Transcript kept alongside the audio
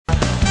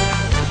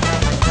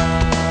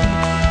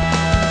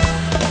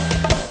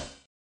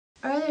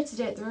Earlier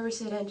today at the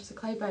Riverside end of the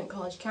Clydebank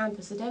College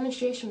campus, a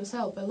demonstration was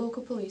held by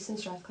local police and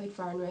Strathclyde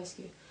Fire and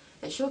Rescue.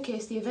 It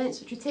showcased the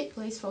events which would take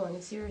place following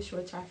a serious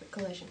road traffic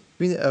collision.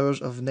 Between the hours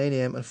of 9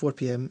 am and 4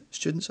 pm,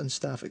 students and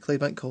staff at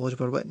Clydebank College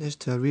were witness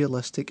to a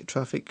realistic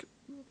traffic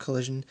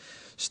collision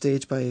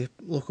staged by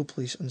local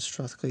police and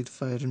Strathclyde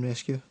Fire and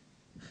Rescue.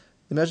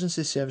 The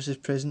emergency services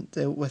present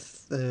dealt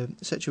with the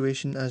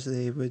situation as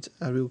they would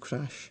a real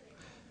crash,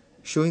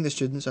 showing the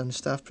students and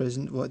staff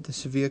present what the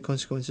severe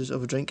consequences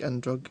of drink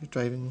and drug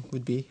driving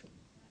would be.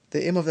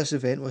 The aim of this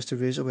event was to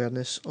raise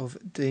awareness of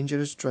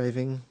dangerous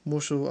driving,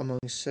 more so among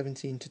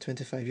 17 to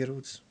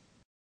 25-year-olds.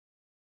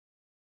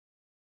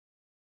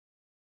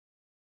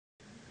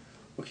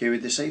 Okay, we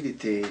decided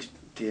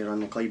to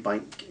run the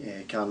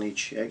Clydebank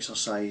Car-age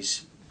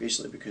exercise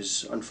basically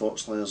because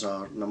unfortunately there's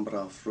a number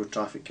of road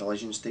traffic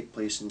collisions take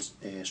place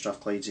in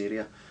Strathclyde's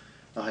area,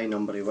 a high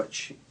number of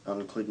which are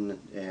including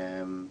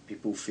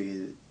people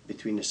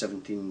between the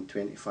 17 and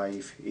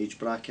 25 age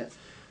bracket.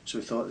 So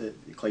we thought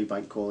that the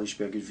Clydebank College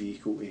would be a good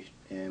vehicle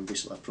to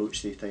basically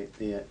approach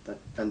the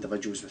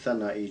individuals within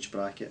that age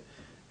bracket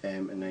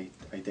and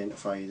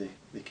identify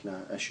the kind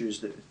of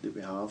issues that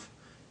we have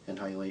and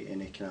highlight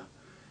any kind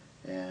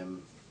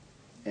of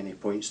any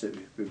points that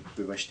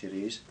we wish to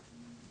raise.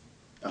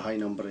 A high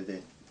number of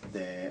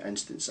the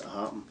incidents that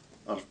happen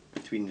are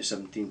between the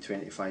 17 and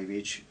 25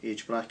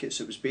 age brackets.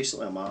 So it was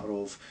basically a matter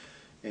of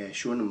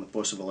showing them the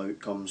possible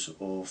outcomes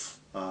of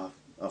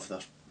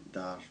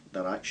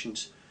their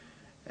actions,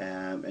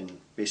 and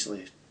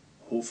basically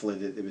hopefully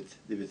that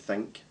they would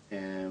think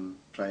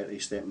prior to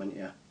stepping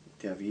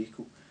into a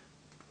vehicle.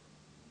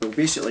 So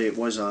basically it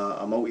was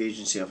a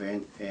multi-agency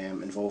event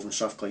involving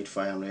Strathclyde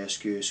Fire and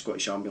Rescue,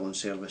 Scottish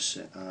Ambulance Service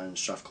and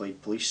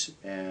Strathclyde Police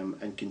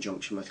in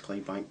conjunction with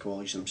Clydebank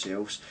College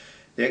themselves.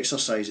 The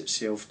exercise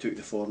itself took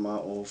the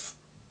format of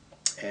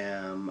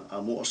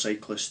a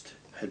motorcyclist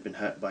had been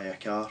hit by a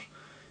car,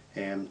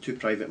 two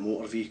private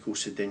motor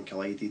vehicles had then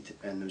collided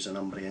and there was a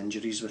number of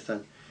injuries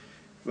within.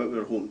 What we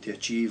were hoping to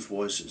achieve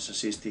was, as I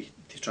say,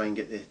 to try and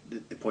get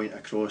the point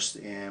across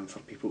for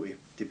people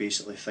to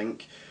basically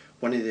think.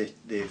 One of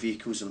the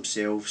vehicles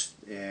themselves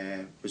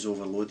was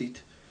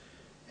overloaded.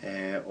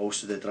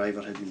 Also the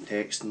driver had been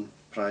texting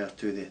prior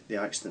to the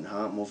accident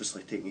happening,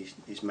 obviously taking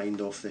his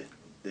mind off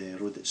the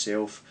road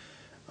itself,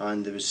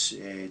 and there was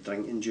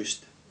drink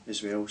induced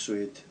as well, so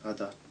he had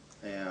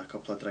a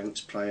couple of drinks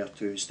prior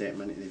to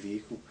stepping into the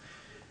vehicle.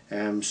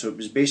 So it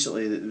was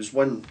basically that there was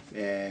one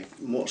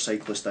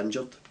motorcyclist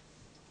injured,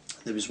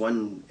 there was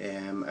one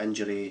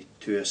injury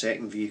to a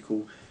second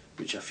vehicle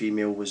which a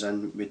female was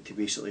in, to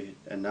basically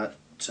in that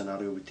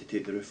scenario to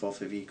take the roof off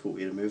the vehicle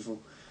to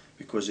removal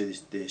because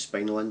of the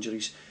spinal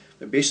injuries.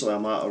 But basically a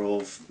matter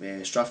of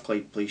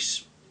Strathclyde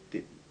Police,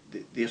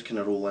 their kind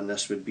of role in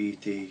this would be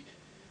to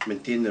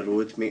maintain the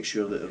road, make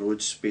sure that the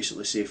road's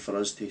basically safe for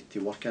us to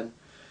work in.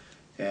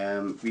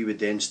 We would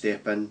then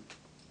step in,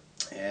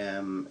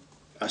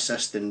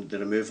 assist in the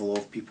removal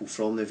of people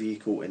from the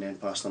vehicle and then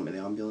pass them to the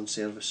ambulance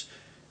service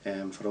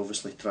for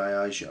obviously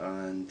triage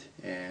and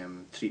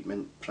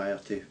treatment prior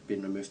to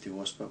being removed to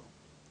hospital.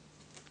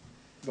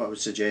 What I would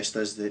suggest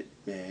is that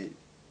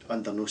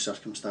under no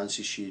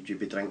circumstances should you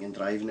be drinking and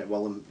driving. It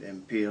will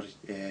impair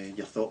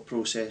your thought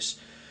process,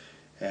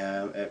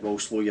 it will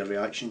slow your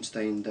reactions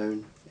time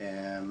down,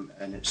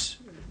 and it's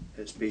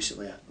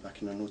basically a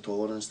kind of no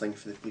tolerance thing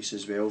for the police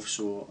as well,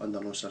 so under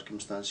no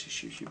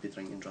circumstances you should be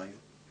drinking and driving.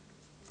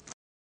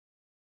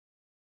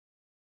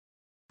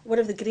 One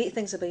of the great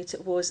things about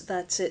it was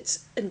that it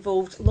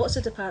involved lots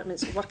of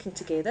departments working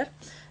together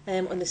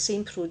on the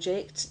same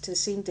project, to the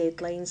same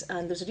deadlines,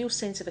 and there's a real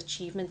sense of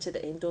achievement at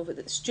the end of it,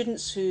 that the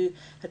students who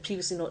had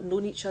previously not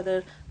known each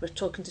other were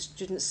talking to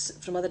students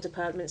from other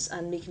departments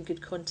and making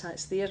good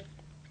contacts there.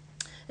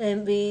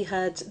 We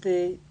had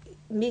the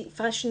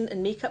fashion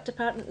and makeup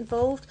department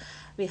involved,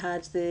 we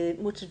had the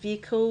motor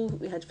vehicle,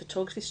 we had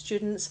photography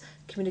students,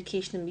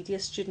 communication and media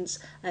students,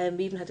 and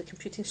we even had a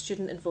computing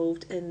student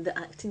involved in the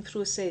acting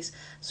process.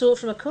 So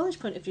from a college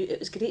point of view, it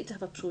was great to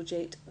have a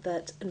project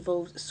that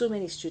involved so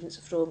many students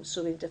from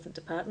so many different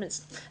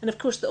departments. And of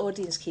course the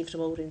audience came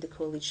from all around the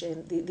college.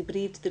 They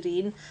braved the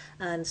rain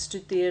and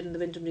stood there in the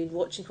wind and rain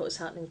watching what was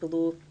happening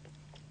below,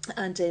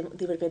 and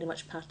they were very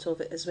much part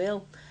of it as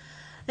well.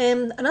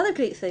 Another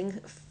great thing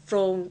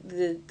from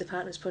the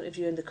department's point of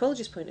view and the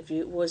college's point of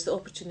view was the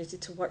opportunity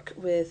to work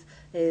with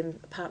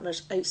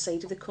partners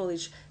outside of the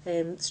college,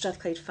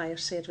 Strathclyde Fire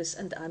Service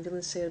and the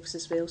Ambulance Service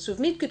as well. So we've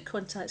made good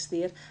contacts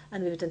there,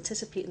 and we would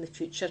anticipate in the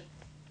future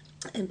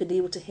and been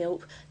able to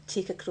help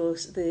take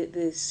across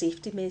the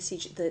safety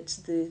message that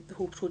the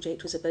whole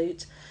project was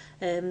about.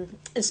 And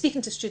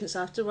speaking to students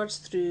afterwards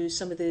through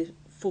some of the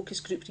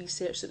focus group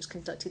research that was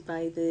conducted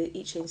by the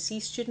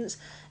HNC students,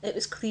 it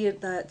was clear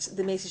that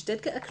the message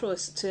did get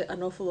across to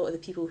an awful lot of the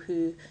people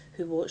who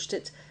watched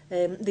it.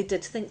 They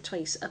did think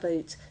twice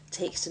about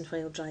texting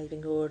while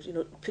driving, or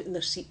putting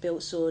their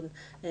seatbelts on,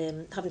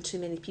 having too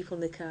many people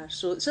in the car.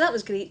 So that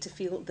was great to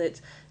feel that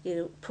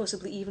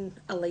possibly even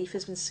a life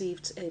has been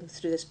saved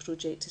through this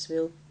project as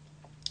well.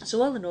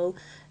 So all in all,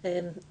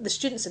 the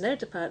students in our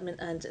department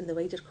and in the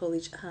wider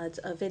college had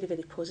a very,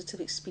 very positive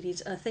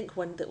experience, and I think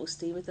one that will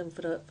stay with them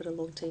for a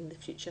long time in the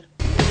future.